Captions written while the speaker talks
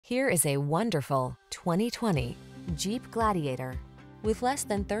Here is a wonderful 2020 Jeep Gladiator. With less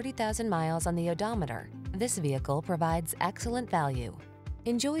than 30,000 miles on the odometer, this vehicle provides excellent value.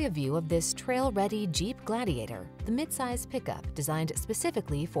 Enjoy a view of this trail-ready Jeep Gladiator, the midsize pickup designed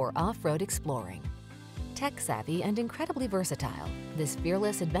specifically for off-road exploring. Tech-savvy and incredibly versatile, this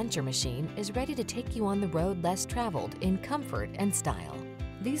fearless adventure machine is ready to take you on the road less traveled in comfort and style.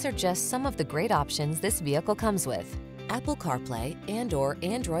 These are just some of the great options this vehicle comes with: Apple CarPlay and/or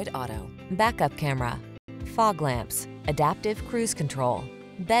Android Auto, backup camera, fog lamps, adaptive cruise control,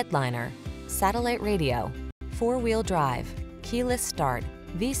 Bedliner, satellite radio, four-wheel drive, keyless start,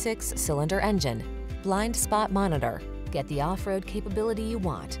 V6 cylinder engine, blind spot monitor. Get the off-road capability you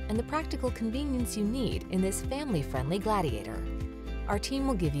want and the practical convenience you need in this family-friendly Gladiator. Our team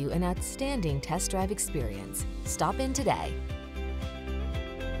will give you an outstanding test drive experience. Stop in today.